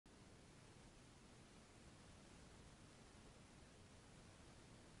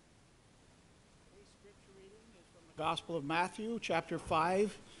Gospel of Matthew, chapter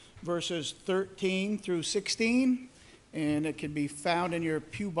 5, verses 13 through 16, and it can be found in your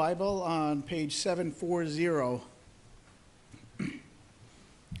Pew Bible on page 740.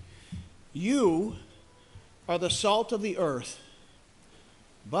 You are the salt of the earth,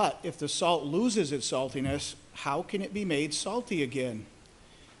 but if the salt loses its saltiness, how can it be made salty again?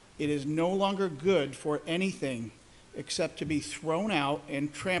 It is no longer good for anything except to be thrown out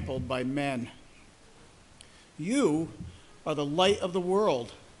and trampled by men. You are the light of the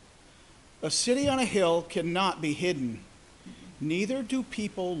world. A city on a hill cannot be hidden. Neither do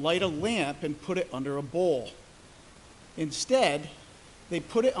people light a lamp and put it under a bowl. Instead, they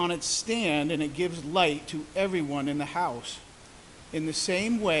put it on its stand, and it gives light to everyone in the house. In the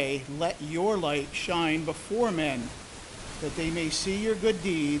same way, let your light shine before men, that they may see your good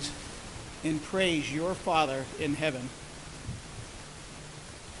deeds and praise your Father in heaven.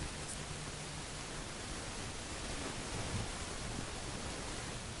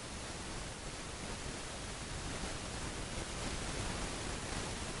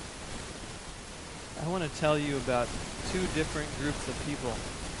 I want to tell you about two different groups of people.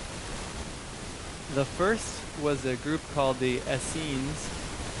 The first was a group called the Essenes,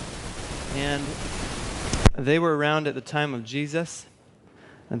 and they were around at the time of Jesus.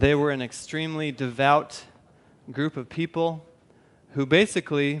 They were an extremely devout group of people who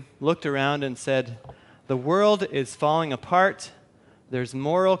basically looked around and said, the world is falling apart, there's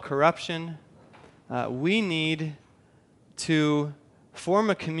moral corruption, we need to form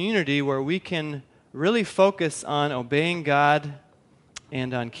a community where we can really focus on obeying God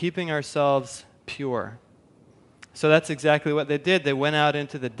and on keeping ourselves pure. So that's exactly what they did. They went out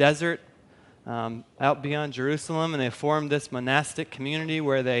into the desert, out beyond Jerusalem, and they formed this monastic community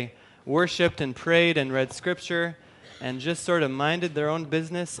where they worshiped and prayed and read scripture and just sort of minded their own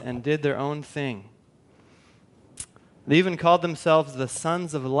business and did their own thing. They even called themselves the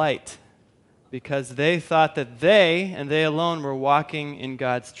Sons of Light because they thought that they and they alone were walking in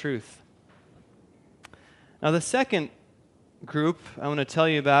God's truth. Now, the second group I want to tell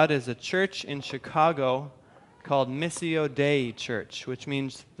you about is a church in Chicago called Missio Dei Church, which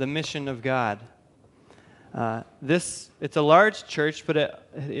means the mission of God. It's a large church, but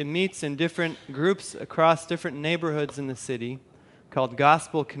it meets in different groups across different neighborhoods in the city called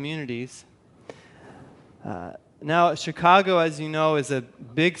gospel communities. Now, Chicago, as you know, is a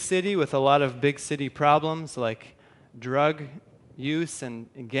big city with a lot of big city problems like drug use and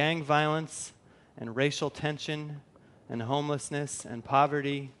gang violence, and racial tension, and homelessness, and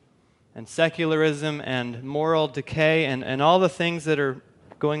poverty, and secularism, and moral decay, and all the things that are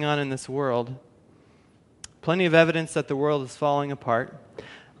going on in this world. Plenty of evidence that the world is falling apart.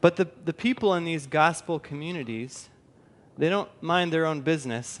 But the people in these gospel communities, they don't mind their own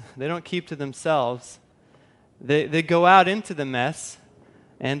business. They don't keep to themselves. They go out into the mess,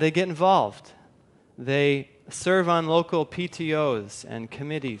 and they get involved. They serve on local PTOs and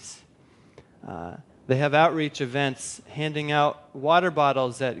committees. They have outreach events, handing out water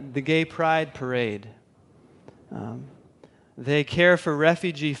bottles at the Gay Pride Parade. They care for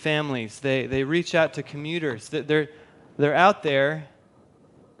refugee families. They reach out to commuters. They're out there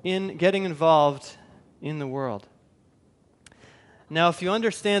in getting involved in the world. Now, if you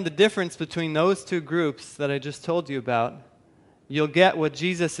understand the difference between those two groups that I just told you about, you'll get what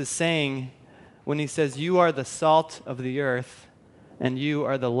Jesus is saying when he says, you are the salt of the earth, and you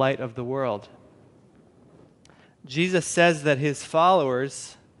are the light of the world. Jesus says that his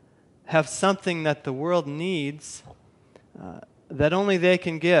followers have something that the world needs that only they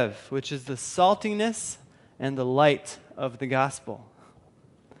can give, which is the saltiness and the light of the gospel.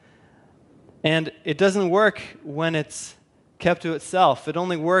 And it doesn't work when it's kept to itself. It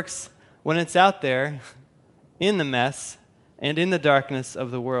only works when it's out there in the mess and in the darkness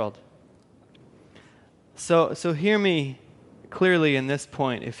of the world. So hear me clearly in this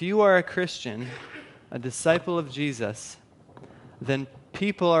point. If you are a Christian, a disciple of Jesus, then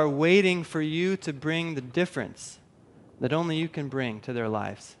people are waiting for you to bring the difference that only you can bring to their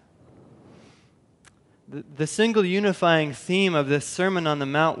lives. The single unifying theme of this Sermon on the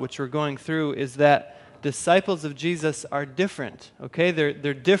Mount, which we're going through, is that disciples of Jesus are different, okay?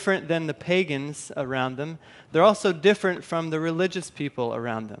 They're different than the pagans around them. They're also different from the religious people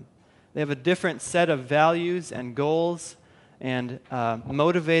around them. They have a different set of values and goals and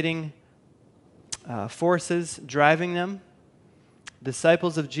motivating forces driving them.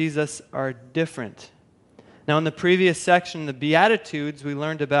 Disciples of Jesus are different. Now, in the previous section, the Beatitudes, we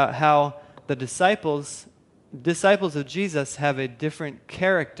learned about how the disciples of Jesus have a different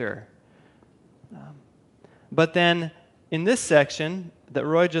character. But then, in this section that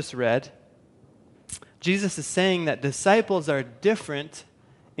Roy just read, Jesus is saying that disciples are different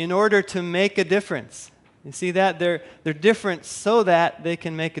in order to make a difference. You see that? They're different so that they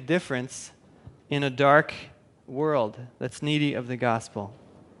can make a difference in a dark world that's needy of the gospel.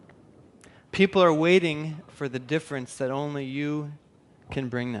 People are waiting for the difference that only you can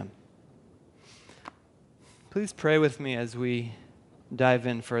bring them. Please pray with me as we dive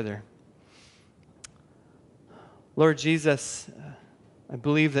in further. Lord Jesus, I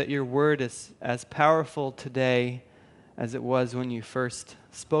believe that your word is as powerful today as it was when you first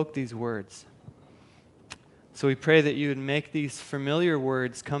spoke these words. So we pray that you would make these familiar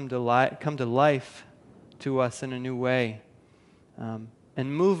words come to life to us in a new way,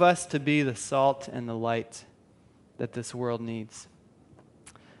 and move us to be the salt and the light that this world needs.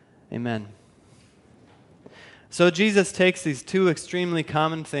 Amen. So Jesus takes these two extremely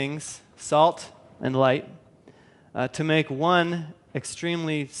common things, salt and light, to make one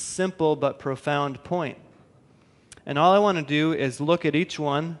extremely simple but profound point. And all I want to do is look at each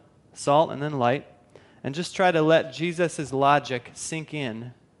one, salt and then light, and just try to let Jesus' logic sink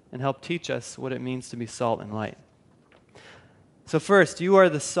in and help teach us what it means to be salt and light. So first, you are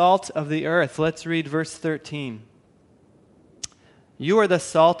the salt of the earth. Let's read verse 13. You are the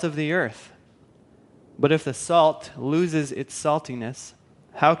salt of the earth. But if the salt loses its saltiness,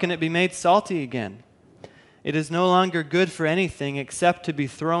 how can it be made salty again? It is no longer good for anything except to be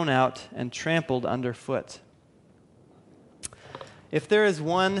thrown out and trampled underfoot. If there is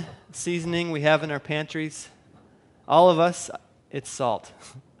one seasoning we have in our pantries, all of us, it's salt.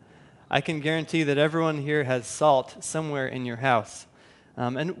 I can guarantee that everyone here has salt somewhere in your house.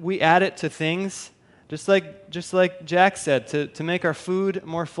 And we add it to things, just like Jack said, to make our food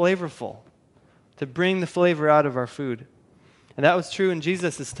more flavorful, to bring the flavor out of our food. And that was true in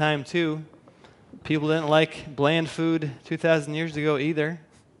Jesus' time too. People didn't like bland food 2,000 years ago either.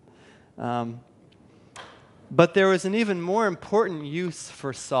 But there was an even more important use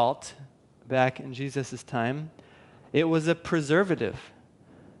for salt back in Jesus' time. It was a preservative.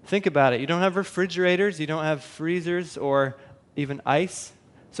 Think about it. You don't have refrigerators, you don't have freezers or even ice.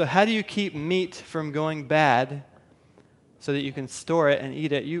 So how do you keep meat from going bad so that you can store it and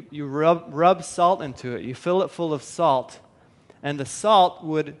eat it? You rub salt into it. You fill it full of salt. And the salt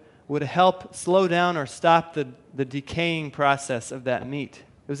would help slow down or stop the decaying process of that meat.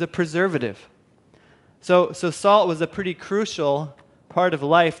 It was a preservative. So salt was a pretty crucial part of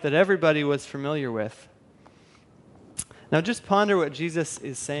life that everybody was familiar with. Now just ponder what Jesus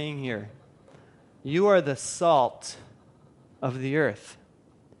is saying here. You are the salt of the earth.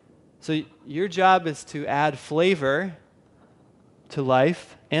 So your job is to add flavor to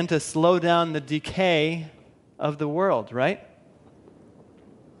life and to slow down the decay of the world, right?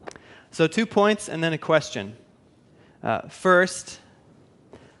 So 2 points and then a question. First,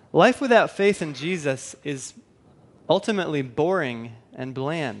 life without faith in Jesus is ultimately boring and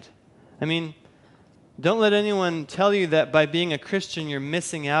bland. I mean, don't let anyone tell you that by being a Christian you're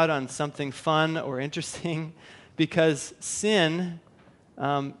missing out on something fun or interesting, because sin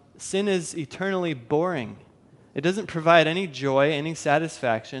is eternally boring. It doesn't provide any joy, any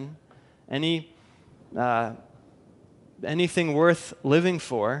satisfaction, anything worth living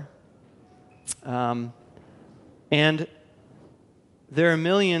for. And there are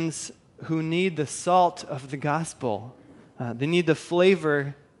millions who need the salt of the gospel. They need the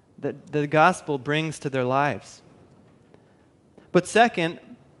flavor that the gospel brings to their lives. But second,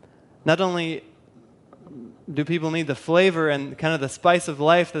 not only do people need the flavor and kind of the spice of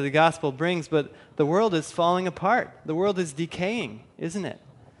life that the gospel brings, but the world is falling apart. The world is decaying, isn't it?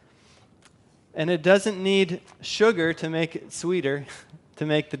 And it doesn't need sugar to make it sweeter, to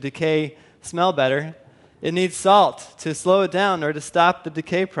make the decay smell better. It needs salt to slow it down or to stop the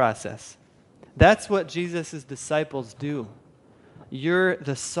decay process. That's what Jesus' disciples do. You're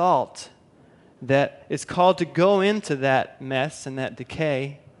the salt that is called to go into that mess and that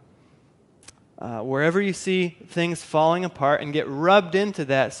decay. Wherever you see things falling apart, and get rubbed into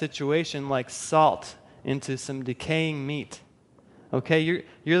that situation like salt into some decaying meat. Okay,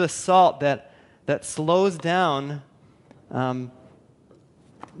 you're the salt that slows down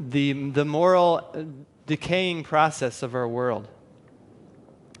the moral decaying process of our world.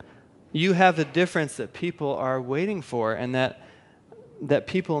 You have the difference that people are waiting for and that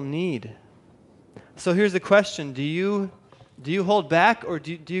people need. So here's the question: Do you hold back, or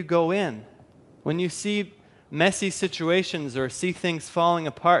do you go in? When you see messy situations or see things falling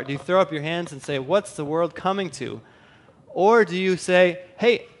apart, do you throw up your hands and say, "What's the world coming to?" Or do you say,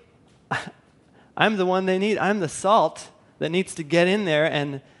 "Hey, I'm the one they need. I'm the salt that needs to get in there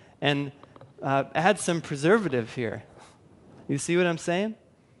and add some preservative here"? You see what I'm saying?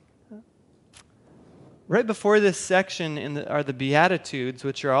 Right before this section are the Beatitudes,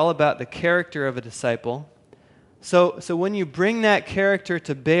 which are all about the character of a disciple. So when you bring that character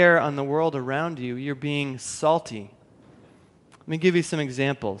to bear on the world around you, you're being salty. Let me give you some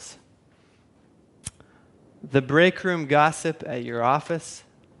examples. The break room gossip at your office.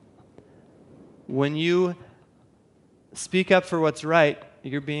 When you speak up for what's right,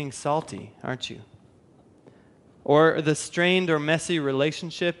 you're being salty, aren't you? Or the strained or messy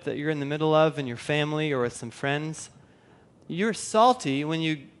relationship that you're in the middle of in your family or with some friends. You're salty when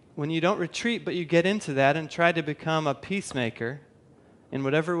you don't retreat, but you get into that and try to become a peacemaker in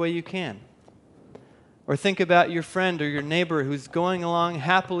whatever way you can. Or think about your friend or your neighbor who's going along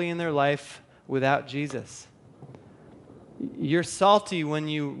happily in their life without Jesus. You're salty when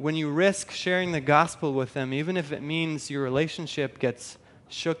you risk sharing the gospel with them, even if it means your relationship gets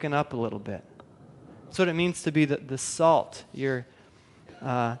shooken up a little bit. That's what it means to be the salt. You're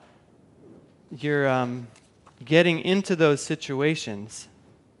getting into those situations,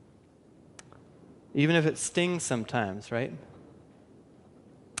 even if it stings sometimes, right?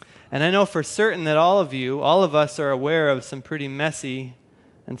 And I know for certain that all of us are aware of some pretty messy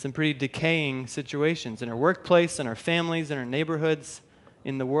and some pretty decaying situations in our workplace, in our families, in our neighborhoods,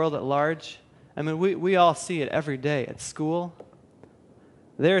 in the world at large. I mean, we all see it every day at school.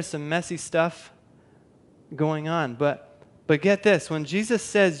 There is some messy stuff going on. But get this, when Jesus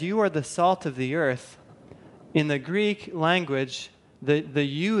says you are the salt of the earth, in the Greek language, the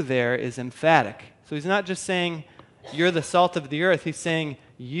you there is emphatic. So he's not just saying you're the salt of the earth, he's saying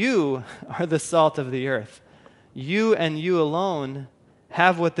you are the salt of the earth. You and you alone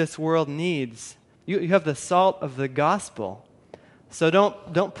have what this world needs. You have the salt of the gospel. So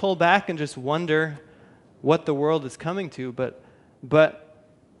don't pull back and just wonder what the world is coming to, but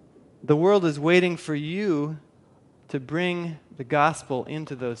the world is waiting for you to bring the gospel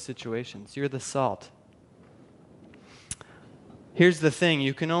into those situations. You're the salt. Here's the thing,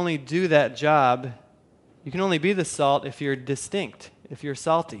 you can only do that job, you can only be the salt if you're distinct, if you're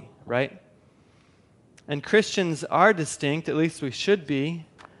salty, right? And Christians are distinct, at least we should be.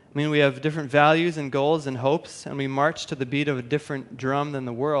 I mean, we have different values and goals and hopes, and we march to the beat of a different drum than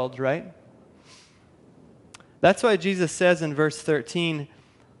the world, right? That's why Jesus says in verse 13,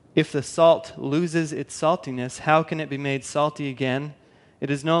 if the salt loses its saltiness, how can it be made salty again? It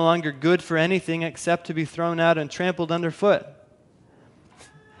is no longer good for anything except to be thrown out and trampled underfoot.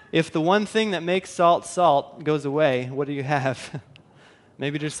 If the one thing that makes salt salt goes away, what do you have?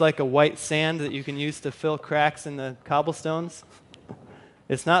 Maybe just like a white sand that you can use to fill cracks in the cobblestones?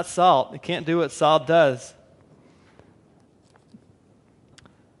 It's not salt. It can't do what salt does.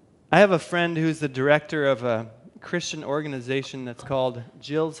 I have a friend who's the director of a Christian organization that's called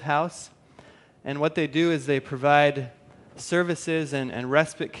Jill's House. And what they do is they provide services and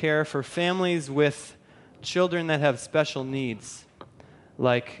respite care for families with children that have special needs,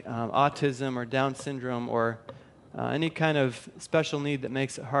 like autism or Down syndrome or any kind of special need that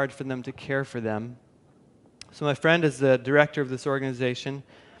makes it hard for them to care for them. So my friend is the director of this organization,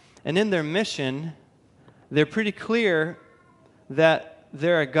 and in their mission, they're pretty clear that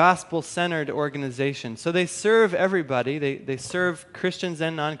they're a gospel-centered organization. So they serve everybody. They serve Christians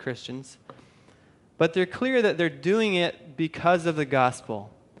and non-Christians. But they're clear that they're doing it because of the gospel.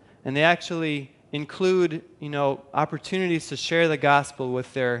 And they actually include, opportunities to share the gospel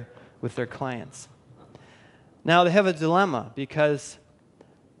with their clients. Now, they have a dilemma because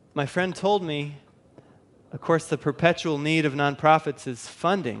my friend told me, of course, the perpetual need of nonprofits is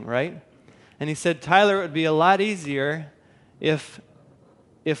funding, right? And he said, Tyler, it would be a lot easier if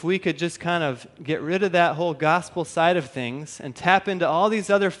we could just kind of get rid of that whole gospel side of things and tap into all these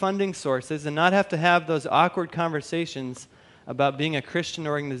other funding sources and not have to have those awkward conversations about being a Christian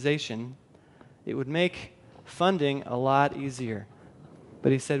organization. It would make funding a lot easier.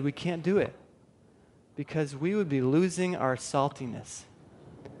 But he said, we can't do it because we would be losing our saltiness.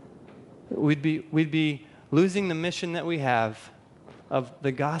 We'd be losing the mission that we have of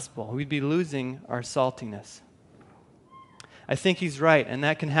the gospel. We'd be losing our saltiness. I think he's right, and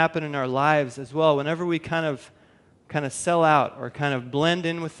that can happen in our lives as well. Whenever we kind of sell out or kind of blend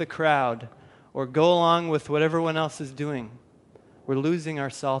in with the crowd or go along with what everyone else is doing, we're losing our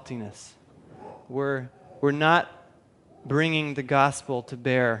saltiness. We're not bringing the gospel to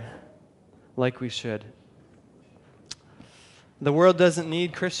bear like we should. The world doesn't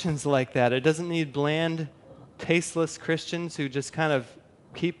need Christians like that. It doesn't need bland, tasteless Christians who just kind of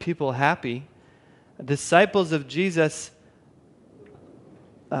keep people happy. Disciples of Jesus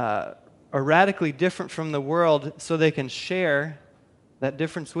are radically different from the world so they can share that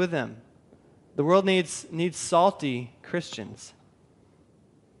difference with them. The world needs salty Christians.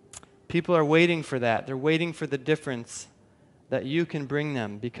 People are waiting for that. They're waiting for the difference that you can bring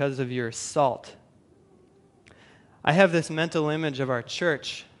them because of your salt. I have this mental image of our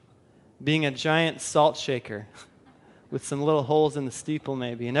church being a giant salt shaker with some little holes in the steeple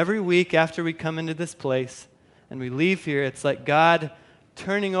maybe. And every week after we come into this place and we leave here, it's like God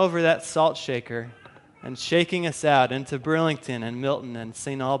turning over that salt shaker and shaking us out into Burlington and Milton and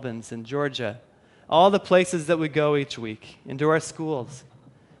St. Albans and Georgia, all the places that we go each week, into our schools.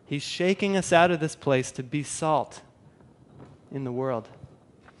 He's shaking us out of this place to be salt in the world.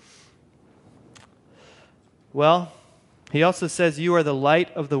 Well, he also says, you are the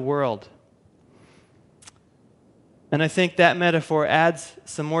light of the world. And I think that metaphor adds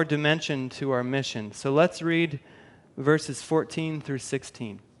some more dimension to our mission. So let's read verses 14 through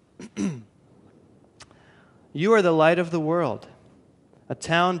 16. You are the light of the world. A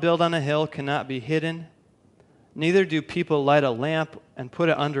town built on a hill cannot be hidden. Neither do people light a lamp and put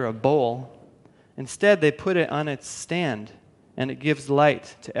it under a bowl. Instead, they put it on its stand, and it gives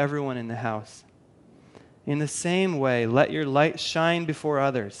light to everyone in the house. In the same way, let your light shine before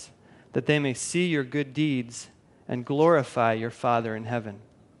others, that they may see your good deeds and glorify your Father in heaven.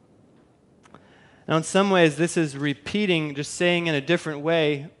 Now, in some ways, this is repeating, just saying in a different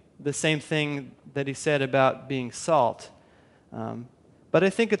way, the same thing that he said about being salt. But I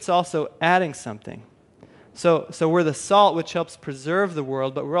think it's also adding something. So we're the salt, which helps preserve the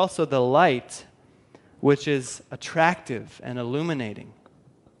world, but we're also the light, which is attractive and illuminating.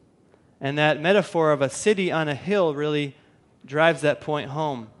 And that metaphor of a city on a hill really drives that point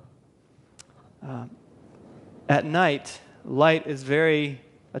home. At night, light is very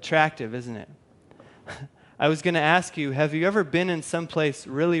attractive, isn't it? I was going to ask you, have you ever been in some place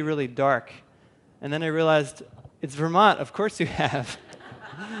really, really dark? And then I realized, it's Vermont. Of course you have.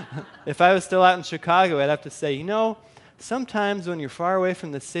 If I was still out in Chicago, I'd have to say, sometimes when you're far away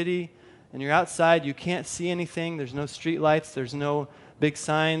from the city and you're outside, you can't see anything. There's no street lights. There's no big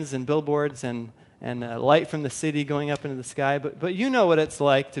signs and billboards and light from the city going up into the sky. But you know what it's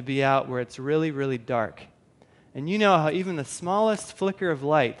like to be out where it's really, really dark. And you know how even the smallest flicker of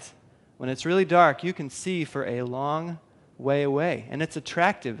light, when it's really dark, you can see for a long way away. And it's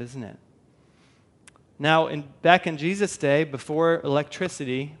attractive, isn't it? Now, back in Jesus' day, before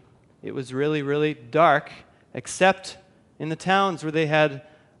electricity, it was really, really dark, except in the towns where they had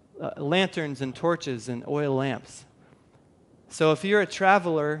lanterns and torches and oil lamps. So if you're a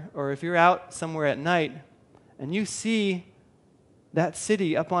traveler or if you're out somewhere at night and you see that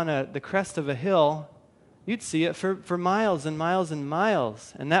city up on the crest of a hill, you'd see it for miles and miles and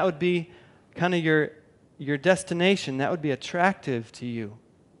miles. And that would be kind of your destination. That would be attractive to you.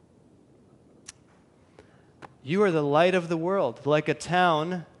 You are the light of the world, like a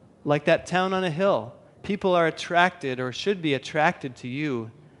town, like that town on a hill. People are attracted or should be attracted to you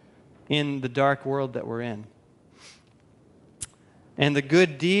in the dark world that we're in. And the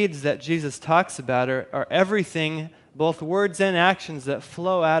good deeds that Jesus talks about are everything, both words and actions, that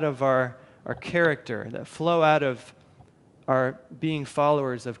flow out of our character, that flow out of our being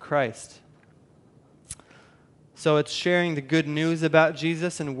followers of Christ. So it's sharing the good news about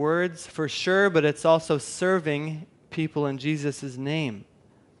Jesus in words, for sure, but it's also serving people in Jesus' name.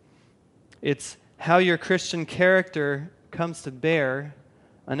 It's how your Christian character comes to bear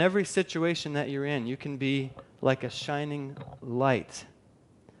on every situation that you're in. You can be like a shining light.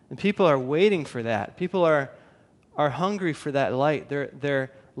 And people are waiting for that. People are hungry for that light.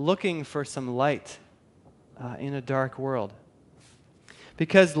 They're looking for some light in a dark world.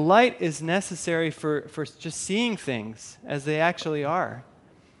 Because light is necessary for just seeing things as they actually are,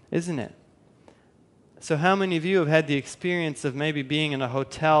 isn't it? So how many of you have had the experience of maybe being in a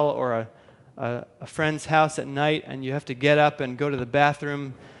hotel or a friend's house at night and you have to get up and go to the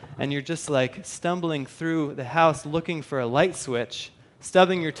bathroom and you're just like stumbling through the house looking for a light switch,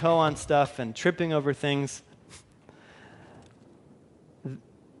 stubbing your toe on stuff and tripping over things?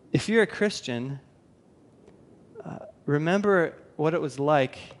 If you're a Christian, remember what it was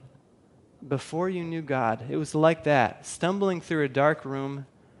like before you knew God. It was like that, stumbling through a dark room,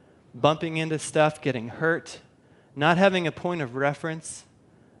 bumping into stuff, getting hurt, not having a point of reference,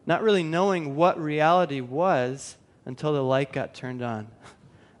 not really knowing what reality was until the light got turned on,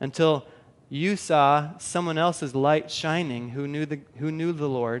 until you saw someone else's light shining who knew the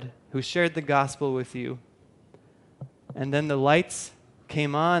Lord, who shared the gospel with you, and then the lights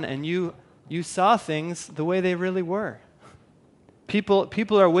came on and you saw things the way they really were.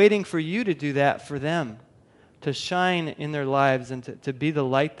 People are waiting for you to do that for them, to shine in their lives and to be the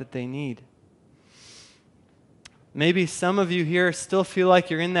light that they need. Maybe some of you here still feel like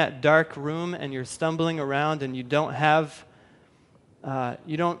you're in that dark room and you're stumbling around and you don't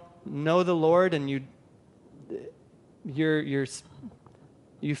know the Lord and you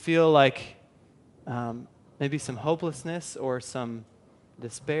feel like maybe some hopelessness or some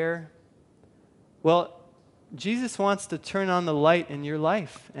despair, well, Jesus wants to turn on the light in your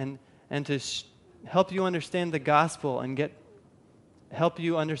life and to help you understand the gospel and help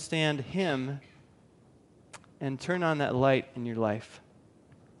you understand Him and turn on that light in your life.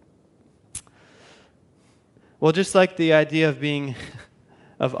 Well, just like the idea of being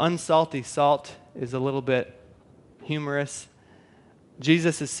of unsalty salt is a little bit humorous,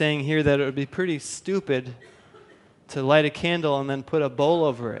 Jesus is saying here that it would be pretty stupid to light a candle and then put a bowl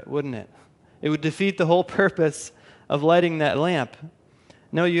over it, wouldn't it? It would defeat the whole purpose of lighting that lamp.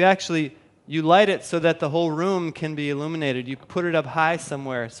 No, you light it so that the whole room can be illuminated. You put it up high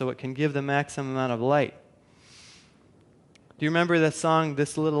somewhere so it can give the maximum amount of light. Do you remember that song,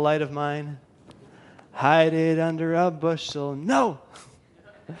 This Little Light of Mine? Hide it under a bushel. No!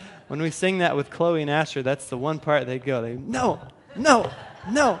 When we sing that with Chloe and Asher, that's the one part they go. No!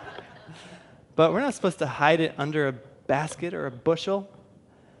 But we're not supposed to hide it under a basket or a bushel.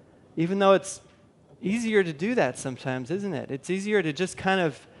 Even though it's easier to do that sometimes, isn't it? It's easier to just kind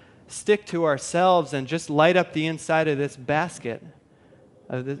of stick to ourselves and just light up the inside of this basket,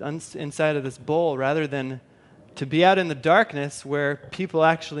 inside of this bowl, rather than to be out in the darkness where people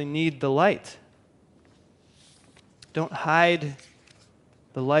actually need the light. Don't hide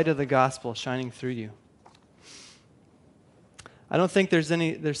the light of the gospel shining through you. I don't think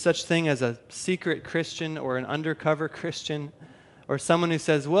there's such thing as a secret Christian or an undercover Christian, or someone who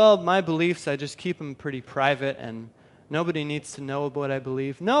says, well, my beliefs, I just keep them pretty private and nobody needs to know what I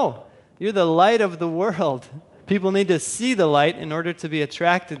believe. No, you're the light of the world. People need to see the light in order to be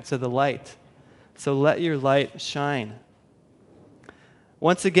attracted to the light. So let your light shine.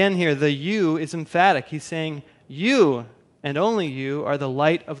 Once again here, the you is emphatic. He's saying, you and only you are the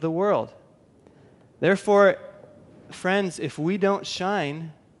light of the world. Therefore, friends, if we don't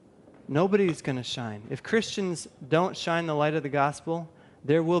shine, nobody's going to shine. If Christians don't shine the light of the gospel,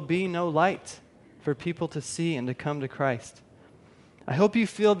 there will be no light for people to see and to come to Christ. I hope you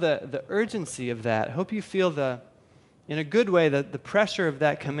feel the urgency of that. I hope you feel in a good way, the pressure of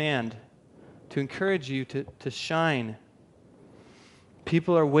that command to encourage you to shine.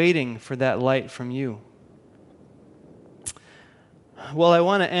 People are waiting for that light from you. Well, I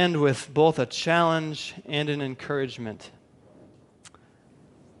want to end with both a challenge and an encouragement.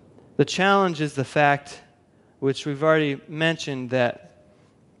 The challenge is the fact, which we've already mentioned, that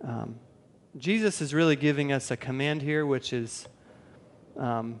Jesus is really giving us a command here which is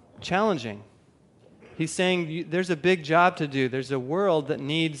challenging. He's saying there's a big job to do. There's a world that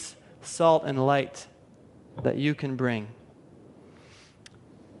needs salt and light that you can bring.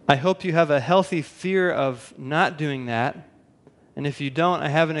 I hope you have a healthy fear of not doing that. And if you don't, I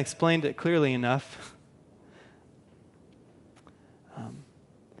haven't explained it clearly enough.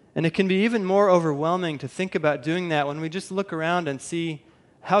 And it can be even more overwhelming to think about doing that when we just look around and see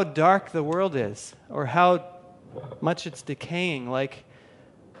how dark the world is or how much it's decaying. Like,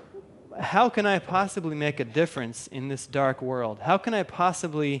 how can I possibly make a difference in this dark world? How can I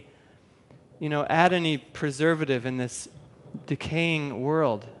possibly, add any preservative in this decaying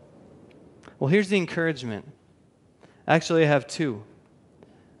world? Well, here's the encouragement. Actually, I have two.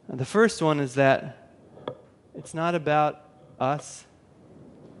 The first one is that it's not about us.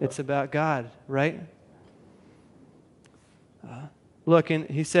 It's about God, right? Look,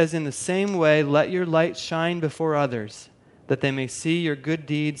 he says, in the same way, let your light shine before others, that they may see your good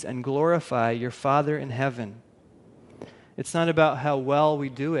deeds and glorify your Father in heaven. It's not about how well we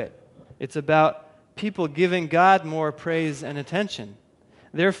do it. It's about people giving God more praise and attention.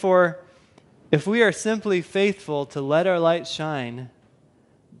 Therefore, if we are simply faithful to let our light shine,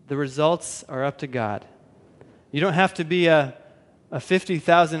 the results are up to God. You don't have to be a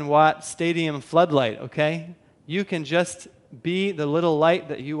 50,000 watt stadium floodlight, okay? You can just be the little light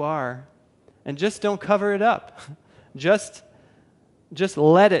that you are, and just don't cover it up. Just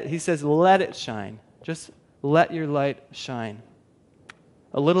let it, he says, let it shine. Just let your light shine.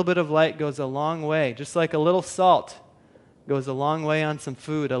 A little bit of light goes a long way, just like a little salt goes a long way on some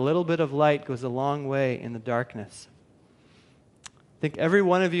food. A little bit of light goes a long way in the darkness. I think every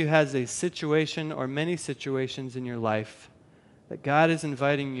one of you has a situation or many situations in your life that God is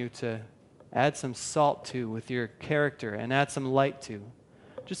inviting you to add some salt to with your character and add some light to.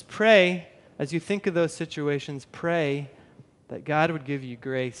 Just pray, as you think of those situations, pray that God would give you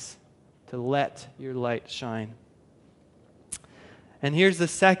grace to let your light shine. And here's the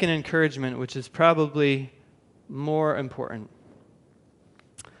second encouragement, which is probably more important.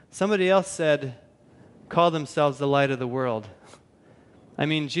 Somebody else call themselves the light of the world. I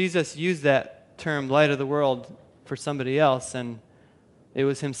mean, Jesus used that term, light of the world, for somebody else, and it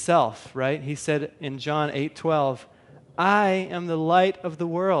was himself, right? He said in John 8:12, I am the light of the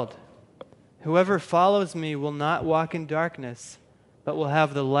world. Whoever follows me will not walk in darkness, but will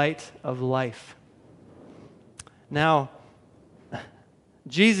have the light of life. Now,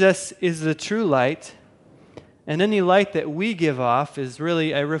 Jesus is the true light, and any light that we give off is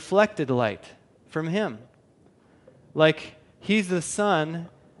really a reflected light from him. Like he's the sun,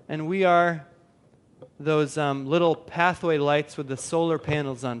 and we are those little pathway lights with the solar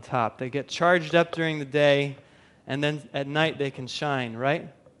panels on top. They get charged up during the day, and then at night they can shine,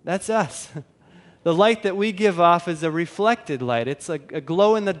 right? That's us. The light that we give off is a reflected light. It's a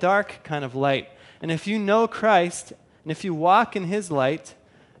glow-in-the-dark kind of light. And if you know Christ, and if you walk in his light,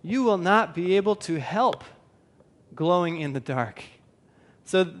 you will not be able to help glowing in the dark.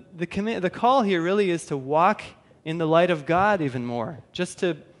 So the call here really is to walk in the light of God even more, just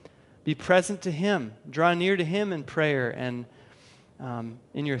to be present to him, draw near to him in prayer and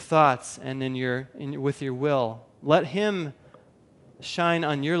in your thoughts and with your will. Let him shine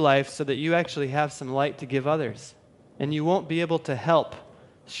on your life so that you actually have some light to give others. And you won't be able to help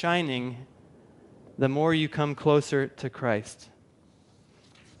shining the more you come closer to Christ.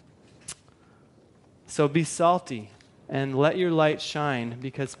 So be salty and let your light shine,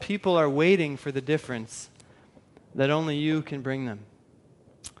 because people are waiting for the difference that only you can bring them.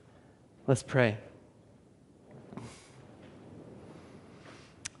 Let's pray.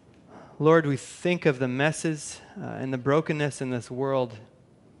 Lord, we think of the messes and the brokenness in this world,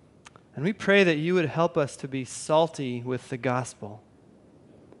 and we pray that you would help us to be salty with the gospel.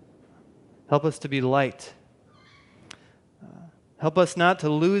 Help us to be light. Help us not to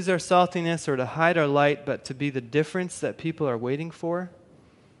lose our saltiness or to hide our light, but to be the difference that people are waiting for.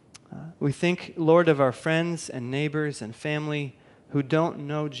 We think, Lord, of our friends and neighbors and family who don't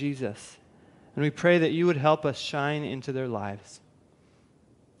know Jesus, and we pray that you would help us shine into their lives.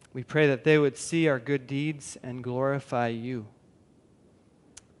 We pray that they would see our good deeds and glorify you.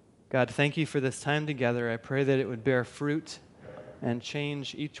 God, thank you for this time together. I pray that it would bear fruit and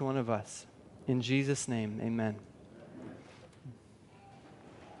change each one of us. In Jesus' name, amen.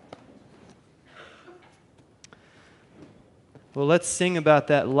 Well, let's sing about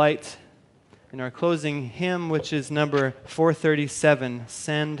that light in our closing hymn, which is number 437,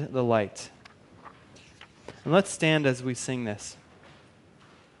 Send the Light. And let's stand as we sing this.